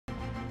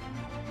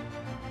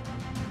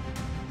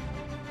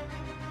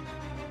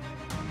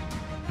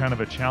kind of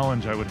a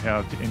challenge I would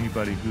have to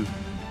anybody who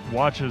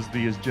watches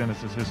the Is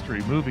Genesis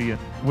History movie.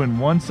 When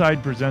one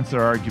side presents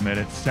their argument,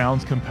 it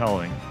sounds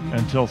compelling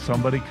until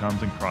somebody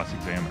comes and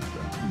cross-examines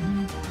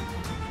them.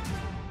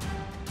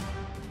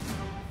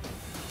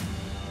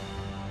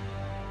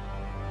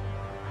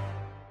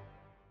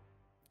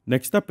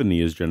 Next up in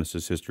the Is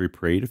Genesis History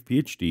parade of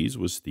PhDs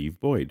was Steve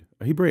Boyd,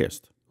 a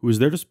Hebraist, who was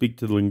there to speak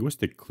to the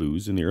linguistic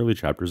clues in the early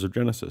chapters of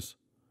Genesis.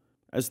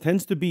 As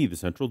tends to be, the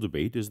central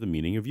debate is the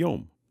meaning of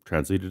Yom,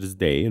 translated as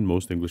day in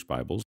most English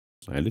Bibles,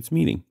 and its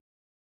meaning.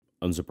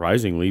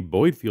 Unsurprisingly,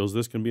 Boyd feels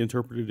this can be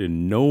interpreted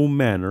in no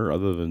manner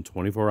other than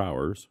 24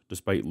 hours,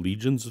 despite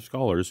legions of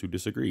scholars who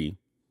disagree,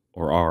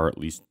 or are at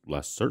least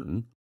less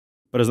certain.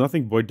 But as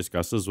nothing Boyd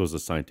discusses was a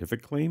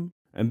scientific claim,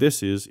 and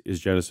this is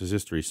Genesis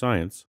History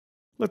Science,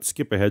 let's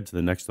skip ahead to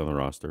the next on the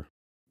roster.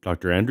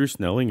 Dr. Andrew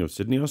Snelling of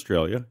Sydney,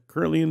 Australia,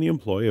 currently in the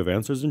employ of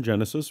Answers in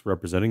Genesis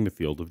representing the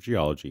field of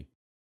geology.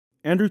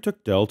 Andrew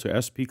took Dell to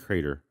SP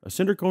Crater, a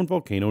cinder cone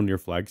volcano near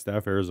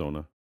Flagstaff,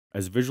 Arizona.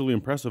 As visually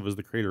impressive as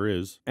the crater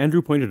is,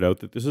 Andrew pointed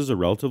out that this is a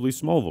relatively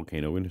small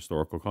volcano in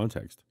historical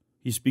context.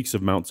 He speaks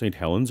of Mount St.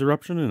 Helens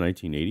eruption in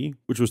 1980,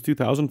 which was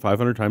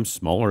 2,500 times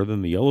smaller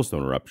than the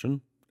Yellowstone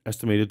eruption,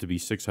 estimated to be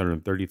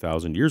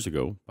 630,000 years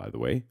ago, by the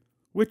way,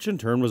 which in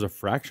turn was a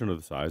fraction of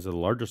the size of the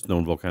largest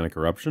known volcanic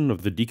eruption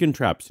of the Deccan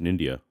Traps in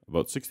India,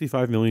 about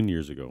 65 million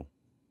years ago.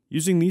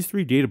 Using these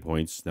three data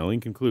points,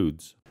 Snelling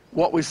concludes,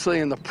 what we see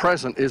in the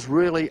present is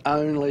really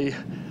only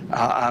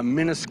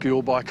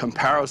minuscule by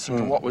comparison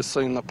to what we've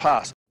seen in the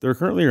past. There are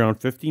currently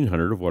around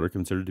 1,500 of what are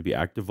considered to be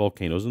active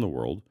volcanoes in the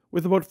world,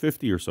 with about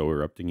 50 or so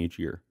erupting each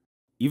year.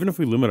 Even if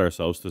we limit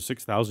ourselves to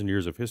 6,000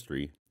 years of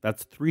history,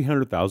 that's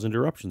 300,000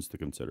 eruptions to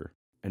consider.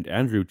 And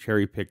Andrew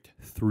cherry-picked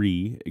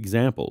 3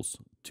 examples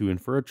to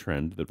infer a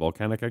trend that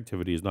volcanic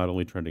activity is not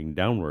only trending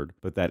downward,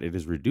 but that it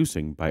is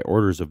reducing by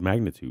orders of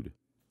magnitude.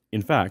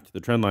 In fact, the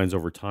trend lines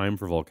over time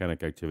for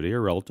volcanic activity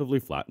are relatively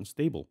flat and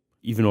stable,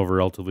 even over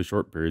relatively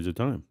short periods of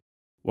time.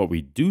 What we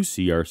do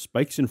see are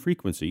spikes in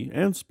frequency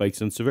and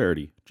spikes in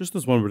severity, just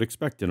as one would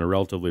expect in a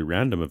relatively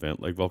random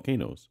event like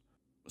volcanoes.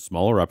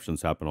 Small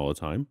eruptions happen all the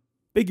time.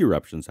 Big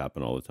eruptions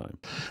happen all the time.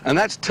 And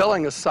that's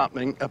telling us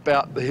something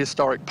about the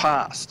historic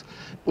past.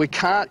 We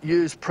can't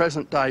use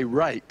present-day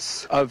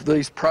rates of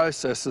these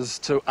processes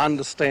to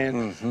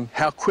understand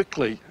how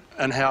quickly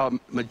and how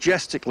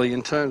majestically,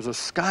 in terms of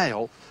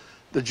scale,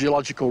 the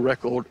geological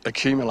record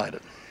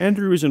accumulated.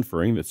 Andrew is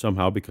inferring that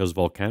somehow because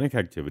volcanic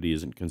activity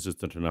isn't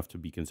consistent enough to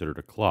be considered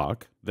a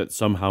clock, that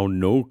somehow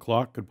no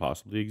clock could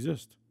possibly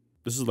exist.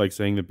 This is like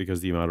saying that because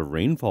the amount of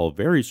rainfall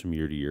varies from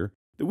year to year,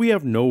 that we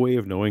have no way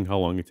of knowing how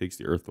long it takes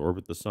the Earth to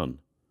orbit the Sun.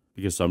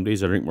 Because some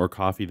days I drink more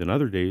coffee than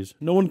other days,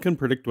 no one can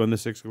predict when the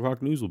 6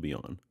 o'clock news will be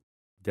on.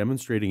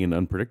 Demonstrating an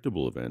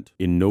unpredictable event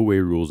in no way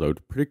rules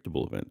out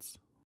predictable events.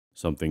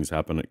 Some things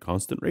happen at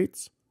constant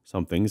rates,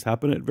 some things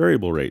happen at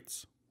variable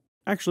rates.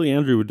 Actually,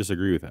 Andrew would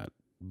disagree with that,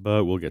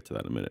 but we'll get to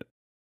that in a minute.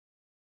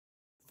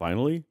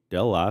 Finally,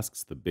 Dell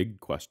asks the big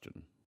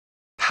question.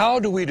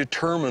 How do we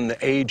determine the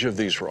age of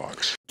these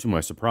rocks? To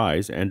my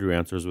surprise, Andrew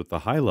answers with a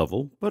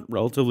high-level, but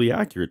relatively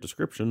accurate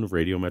description of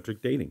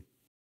radiometric dating.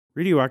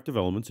 Radioactive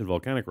elements in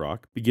volcanic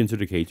rock begin to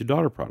decay to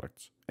daughter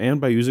products, and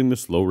by using the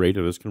slow rate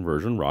of this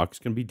conversion, rocks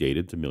can be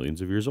dated to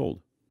millions of years old.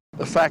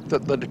 The fact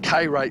that the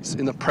decay rates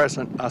in the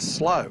present are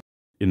slow.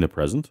 In the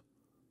present?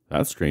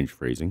 That's strange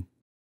phrasing.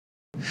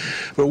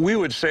 But we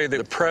would say that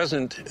the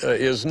present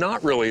is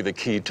not really the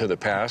key to the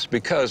past,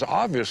 because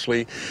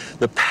obviously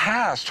the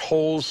past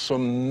holds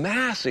some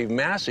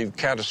massive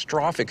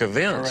catastrophic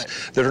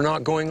events that are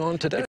not going on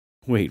today.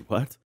 Wait,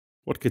 what?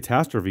 What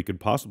catastrophe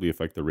could possibly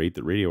affect the rate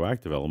that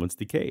radioactive elements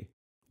decay?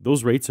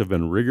 Those rates have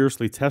been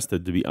rigorously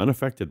tested to be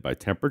unaffected by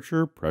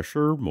temperature,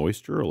 pressure,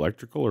 moisture,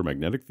 electrical or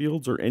magnetic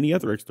fields, or any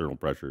other external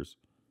pressures.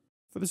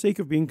 For the sake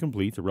of being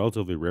complete, a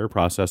relatively rare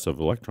process of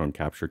electron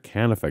capture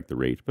can affect the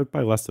rate, but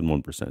by less than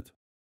 1%.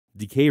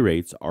 Decay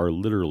rates are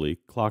literally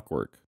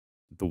clockwork.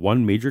 The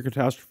one major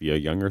catastrophe a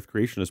young Earth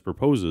creationist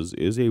proposes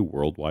is a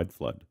worldwide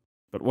flood.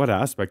 But what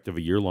aspect of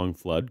a year-long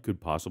flood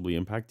could possibly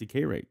impact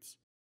decay rates?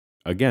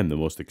 Again, the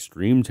most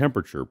extreme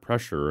temperature,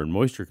 pressure, and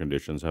moisture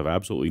conditions have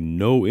absolutely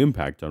no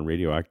impact on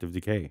radioactive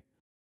decay.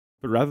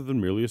 But rather than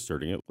merely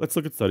asserting it, let's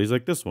look at studies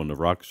like this one of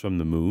rocks from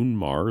the Moon,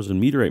 Mars,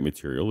 and meteorite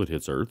material that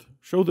hits Earth,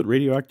 show that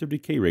radioactive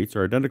decay rates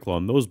are identical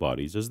on those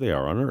bodies as they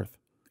are on Earth.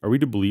 Are we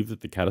to believe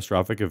that the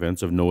catastrophic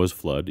events of Noah's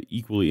flood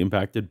equally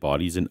impacted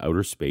bodies in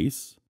outer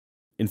space?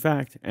 In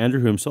fact,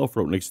 Andrew himself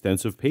wrote an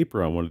extensive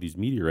paper on one of these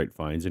meteorite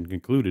finds and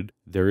concluded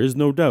there is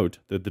no doubt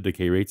that the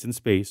decay rates in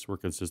space were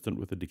consistent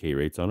with the decay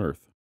rates on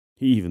Earth.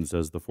 He even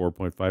says the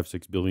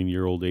 4.56 billion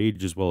year old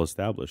age is well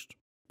established,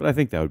 but I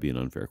think that would be an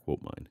unfair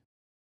quote mine.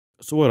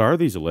 So what are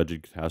these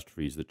alleged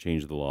catastrophes that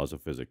change the laws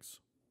of physics?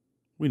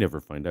 We never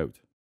find out.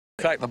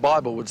 In fact, the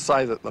Bible would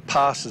say that the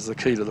past is the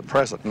key to the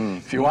present.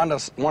 If you want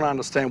to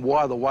understand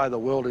why the way the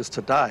world is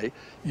today,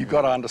 you've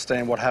got to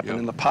understand what happened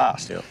in the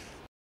past.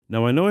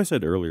 Now, I know I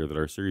said earlier that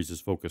our series is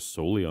focused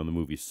solely on the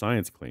movie's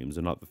science claims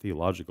and not the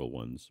theological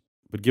ones,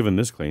 But given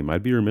this claim,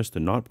 I'd be remiss to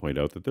not point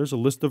out that there's a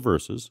list of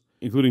verses,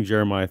 including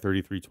Jeremiah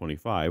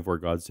 33:25, where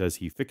God says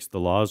he fixed the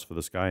laws for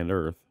the sky and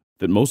earth,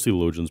 that most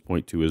theologians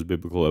point to as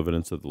biblical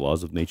evidence that the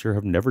laws of nature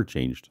have never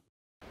changed.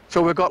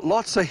 So we've got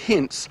lots of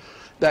hints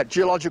that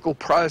geological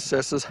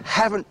processes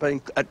haven't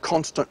been at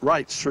constant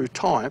rates through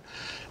time,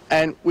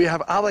 and we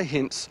have other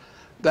hints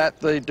that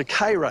the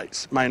decay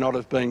rates may not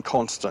have been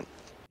constant.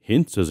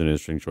 Hints is an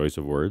interesting choice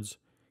of words.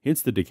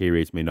 Hints that decay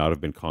rates may not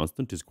have been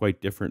constant is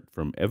quite different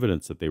from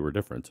evidence that they were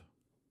different.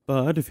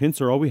 But if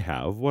hints are all we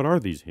have, what are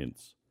these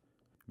hints?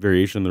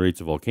 Variation in the rates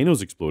of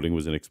volcanoes exploding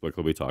was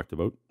inexplicably talked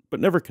about, but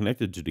never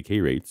connected to decay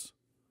rates.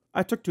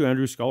 I took to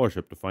Andrew's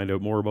scholarship to find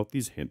out more about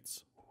these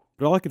hints,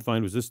 but all I could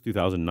find was this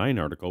 2009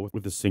 article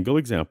with a single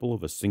example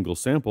of a single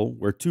sample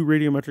where two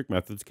radiometric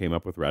methods came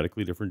up with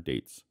radically different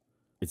dates.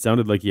 It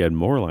sounded like he had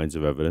more lines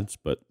of evidence,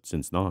 but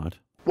since not.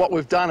 What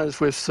we've done is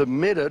we've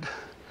submitted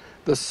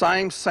the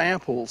same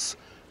samples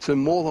to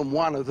more than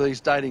one of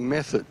these dating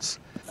methods.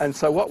 And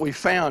so what we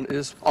found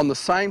is on the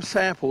same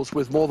samples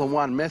with more than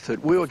one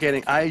method, we were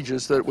getting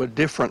ages that were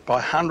different by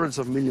hundreds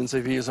of millions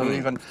of years, or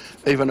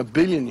even a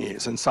billion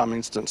years in some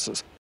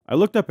instances. I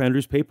looked up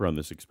Andrew's paper on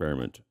this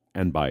experiment,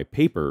 and by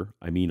paper,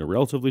 I mean a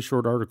relatively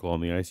short article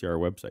on the ICR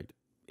website.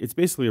 It's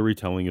basically a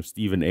retelling of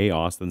Stephen A.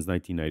 Austin's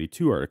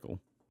 1992 article.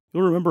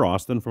 You'll remember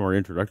Austin from our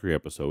introductory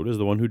episode as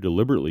the one who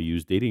deliberately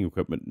used dating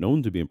equipment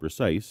known to be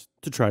imprecise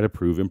to try to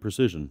prove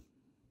imprecision.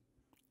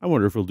 I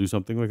wonder if he'll do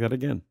something like that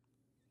again.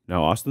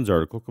 Now, Austin's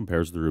article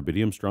compares the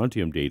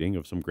rubidium-strontium dating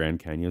of some Grand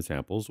Canyon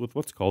samples with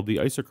what's called the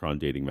isochron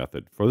dating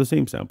method for the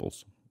same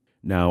samples.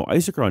 Now,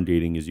 isochron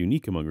dating is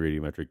unique among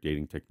radiometric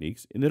dating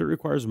techniques in that it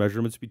requires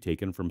measurements to be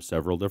taken from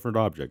several different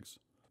objects,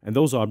 and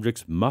those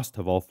objects must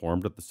have all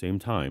formed at the same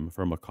time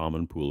from a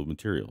common pool of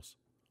materials.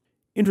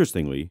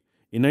 Interestingly,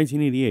 in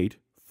 1988,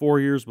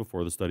 4 years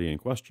before the study in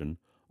question,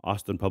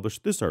 Austin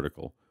published this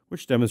article,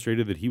 which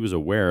demonstrated that he was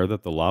aware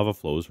that the lava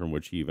flows from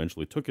which he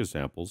eventually took his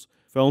samples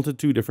fell into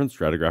two different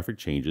stratigraphic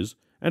changes,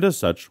 and as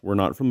such were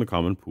not from the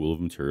common pool of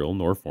material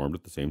nor formed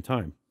at the same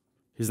time.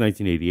 His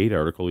 1988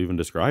 article even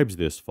describes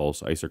this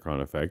false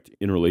isochron effect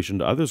in relation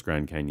to other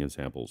Grand Canyon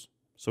samples,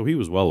 so he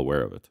was well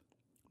aware of it.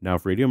 Now,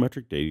 if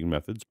radiometric dating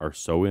methods are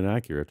so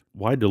inaccurate,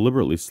 why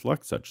deliberately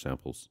select such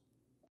samples?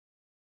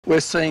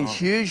 We're seeing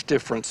huge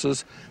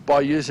differences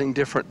by using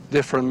different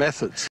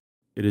methods.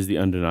 It is the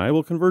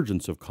undeniable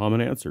convergence of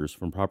common answers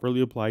from properly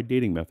applied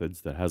dating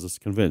methods that has us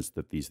convinced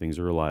that these things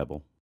are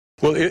reliable.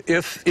 Well,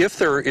 if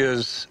there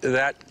is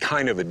that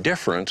kind of a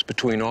difference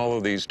between all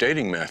of these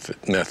dating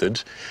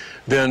methods,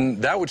 then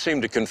that would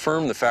seem to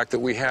confirm the fact that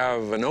we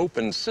have an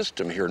open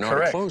system here, not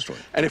Correct. a closed one.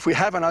 And if we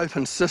have an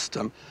open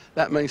system,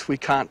 that means we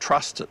can't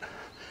trust it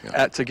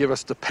to give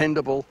us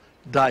dependable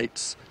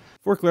dates.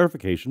 For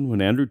clarification, when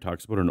Andrew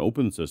talks about an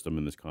open system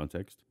in this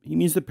context, he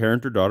means that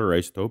parent or daughter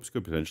isotopes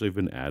could potentially have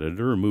been added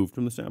or removed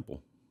from the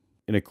sample.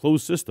 In a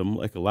closed system,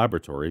 like a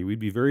laboratory, we'd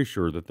be very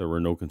sure that there were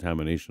no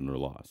contamination or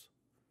loss.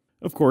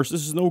 Of course,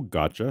 this is no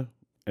gotcha,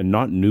 and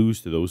not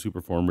news to those who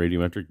perform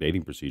radiometric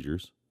dating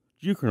procedures.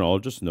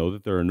 Geochronologists know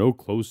that there are no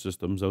closed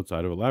systems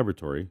outside of a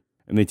laboratory,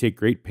 and they take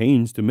great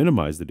pains to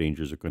minimize the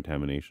dangers of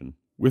contamination,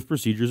 with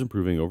procedures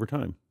improving over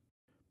time.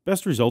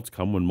 Best results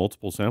come when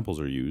multiple samples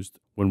are used,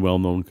 when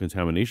well-known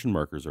contamination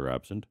markers are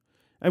absent,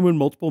 and when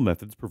multiple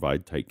methods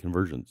provide tight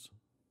convergence.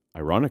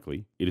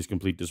 Ironically, it is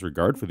complete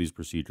disregard for these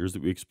procedures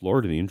that we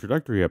explored in the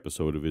introductory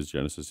episode of his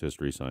Genesis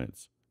History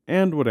Science,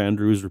 and what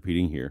Andrew is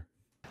repeating here.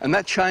 And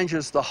that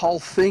changes the whole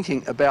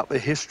thinking about the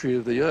history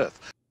of the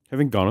Earth.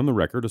 Having gone on the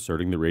record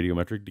asserting that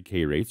radiometric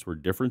decay rates were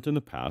different in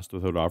the past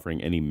without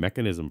offering any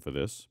mechanism for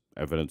this,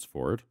 evidence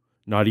for it,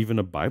 not even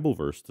a Bible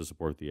verse to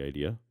support the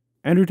idea,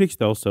 Andrew takes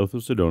Del south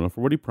of Sedona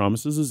for what he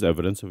promises is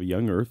evidence of a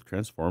young Earth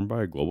transformed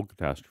by a global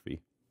catastrophe.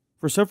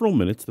 For several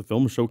minutes, the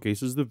film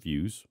showcases the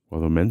views,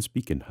 while the men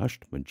speak in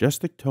hushed,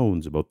 majestic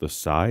tones about the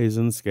size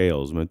and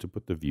scales meant to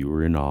put the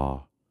viewer in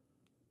awe.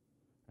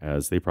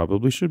 As they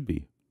probably should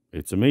be.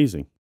 It's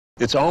amazing.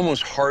 It's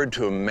almost hard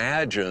to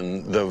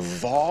imagine the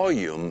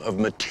volume of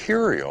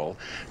material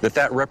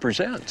that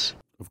represents.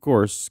 Of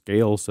course,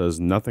 scale says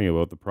nothing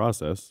about the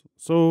process,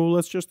 so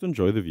let's just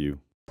enjoy the view.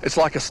 It's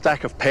like a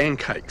stack of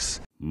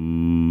pancakes.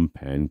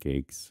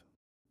 Pancakes.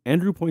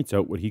 Andrew points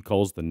out what he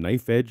calls the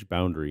knife-edge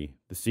boundary,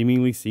 the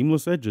seemingly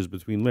seamless edges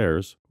between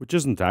layers, which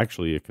isn't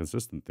actually a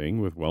consistent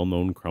thing with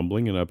well-known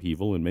crumbling and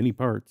upheaval in many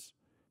parts.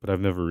 But I've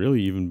never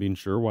really even been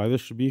sure why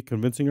this should be a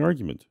convincing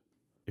argument.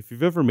 If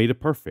you've ever made a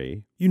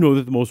parfait, you know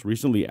that the most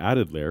recently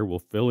added layer will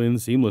fill in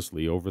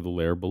seamlessly over the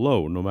layer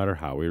below, no matter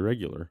how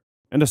irregular.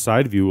 And a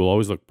side view will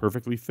always look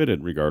perfectly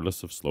fitted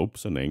regardless of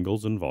slopes and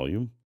angles and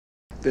volume.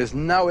 There's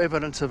no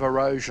evidence of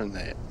erosion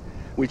there,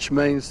 which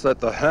means that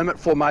the Hermit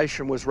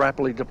Formation was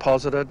rapidly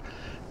deposited,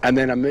 and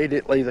then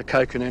immediately the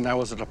Coconino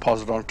was a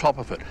deposit on top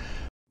of it.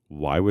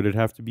 Why would it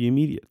have to be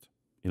immediate?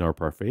 In our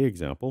parfait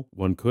example,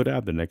 one could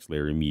add the next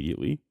layer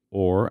immediately,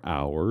 or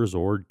hours,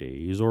 or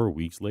days, or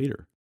weeks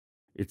later.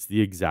 It's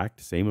the exact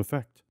same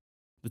effect.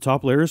 The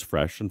top layer is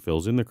fresh and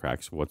fills in the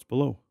cracks of what's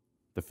below.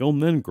 The film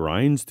then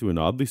grinds to an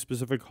oddly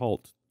specific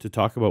halt to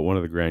talk about one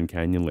of the Grand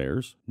Canyon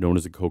layers, known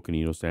as the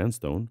Coconino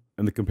Sandstone,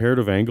 and the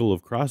comparative angle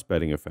of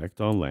cross-bedding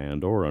effect on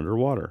land or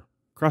underwater.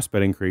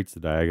 Cross-bedding creates the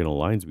diagonal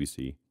lines we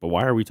see, but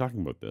why are we talking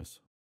about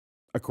this?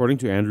 According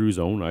to Andrew's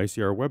own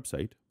ICR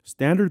website,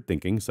 standard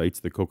thinking cites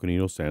the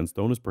Coconino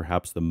Sandstone as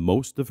perhaps the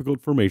most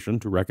difficult formation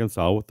to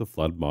reconcile with the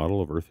flood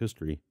model of Earth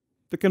history.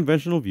 The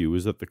conventional view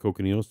is that the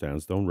Coconino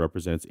Sandstone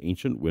represents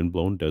ancient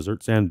windblown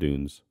desert sand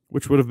dunes,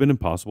 which would have been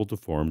impossible to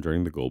form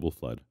during the global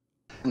flood.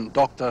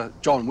 Dr.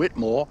 John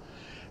Whitmore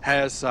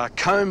has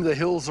combed the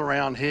hills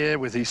around here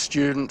with his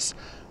students,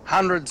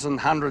 hundreds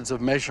and hundreds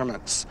of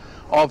measurements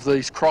of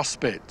these cross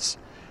beds,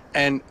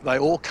 and they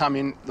all come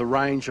in the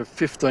range of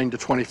 15 to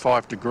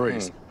 25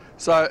 degrees.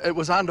 So it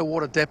was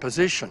underwater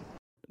deposition.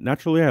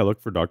 Naturally, I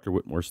looked for Dr.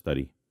 Whitmore's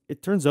study.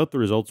 It turns out the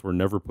results were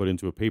never put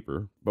into a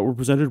paper, but were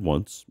presented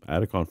once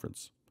at a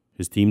conference.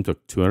 His team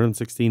took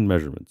 216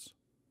 measurements.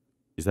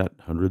 Is that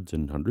hundreds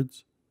and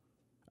hundreds?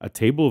 A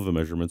table of the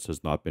measurements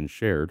has not been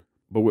shared,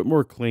 but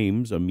Whitmore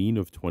claims a mean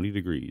of 20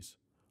 degrees,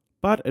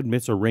 but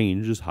admits a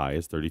range as high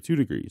as 32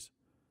 degrees.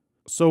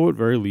 So at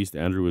very least,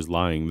 Andrew is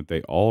lying that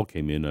they all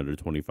came in under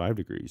 25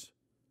 degrees.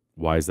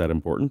 Why is that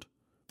important?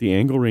 The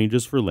angle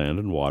ranges for land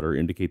and water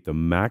indicate the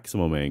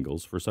maximum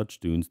angles for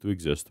such dunes to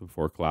exist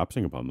before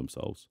collapsing upon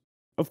themselves.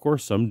 Of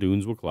course, some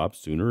dunes will collapse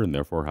sooner and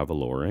therefore have a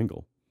lower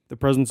angle. The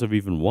presence of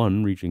even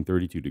one reaching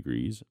 32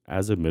 degrees,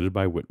 as admitted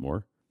by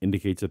Whitmore,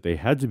 indicates that they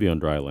had to be on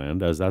dry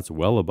land, as that's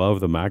well above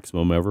the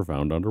maximum ever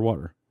found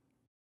underwater.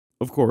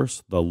 Of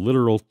course, the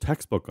literal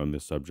textbook on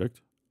this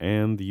subject,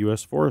 and the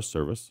U.S. Forest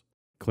Service,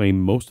 claim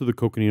most of the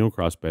Coconino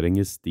crossbedding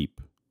is steep.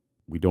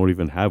 We don't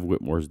even have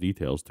Whitmore's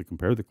details to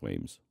compare the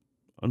claims.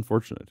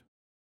 Unfortunate.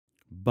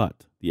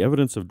 But the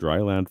evidence of dry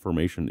land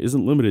formation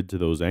isn't limited to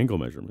those angle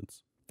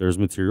measurements. There's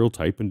material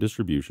type and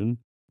distribution,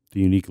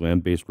 the unique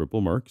land-based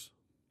ripple marks,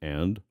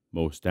 and,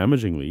 most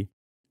damagingly,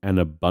 an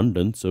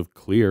abundance of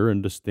clear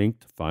and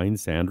distinct fine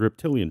sand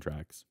reptilian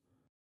tracks.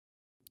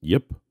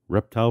 Yep,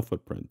 reptile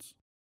footprints.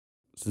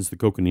 Since the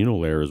Coconino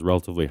layer is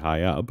relatively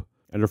high up,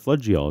 under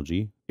flood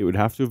geology, it would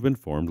have to have been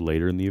formed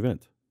later in the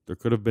event. There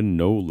could have been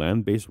no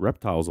land-based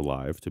reptiles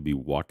alive to be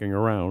walking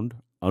around,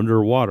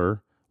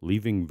 underwater,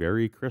 leaving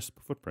very crisp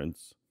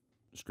footprints.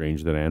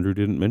 Strange that Andrew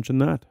didn't mention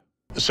that.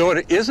 So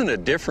it isn't a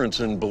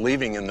difference in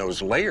believing in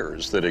those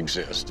layers that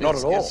exist. Not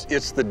at all.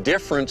 It's the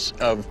difference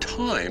of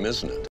time,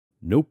 isn't it?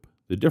 Nope.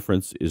 The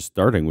difference is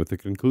starting with the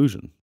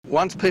conclusion.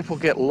 Once people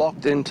get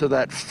locked into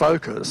that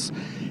focus,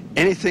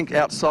 anything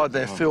outside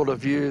their field of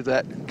view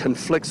that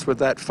conflicts with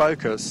that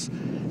focus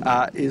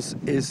is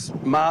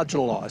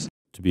marginalised.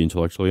 To be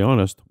intellectually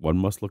honest, one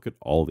must look at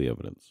all the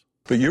evidence.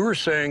 But you were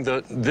saying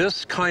that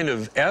this kind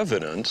of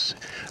evidence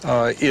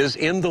is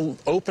in the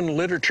open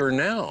literature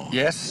now.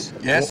 Yes.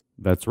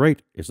 That's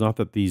right. It's not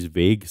that these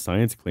vague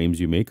science claims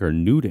you make are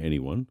new to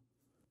anyone.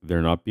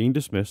 They're not being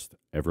dismissed.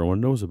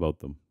 Everyone knows about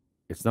them.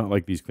 It's not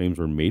like these claims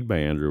were made by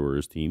Andrew or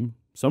his team.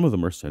 Some of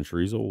them are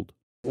centuries old.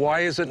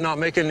 Why is it not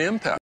making an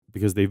impact?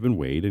 Because they've been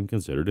weighed and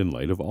considered in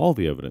light of all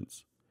the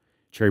evidence.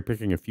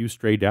 Cherry-picking a few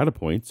stray data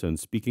points and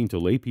speaking to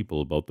lay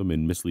people about them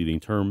in misleading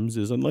terms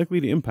is unlikely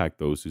to impact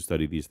those who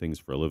study these things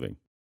for a living.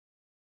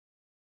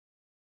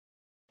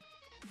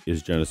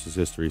 Is Genesis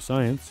History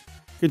Science?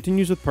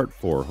 Continues with part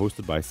 4,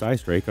 hosted by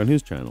SciStrike on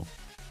his channel.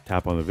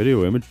 Tap on the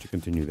video image to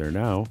continue there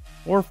now,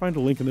 or find a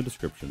link in the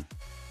description.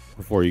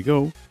 Before you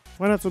go,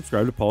 why not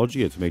subscribe to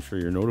Paulogia to make sure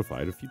you're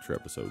notified of future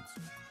episodes.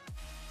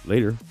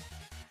 Later.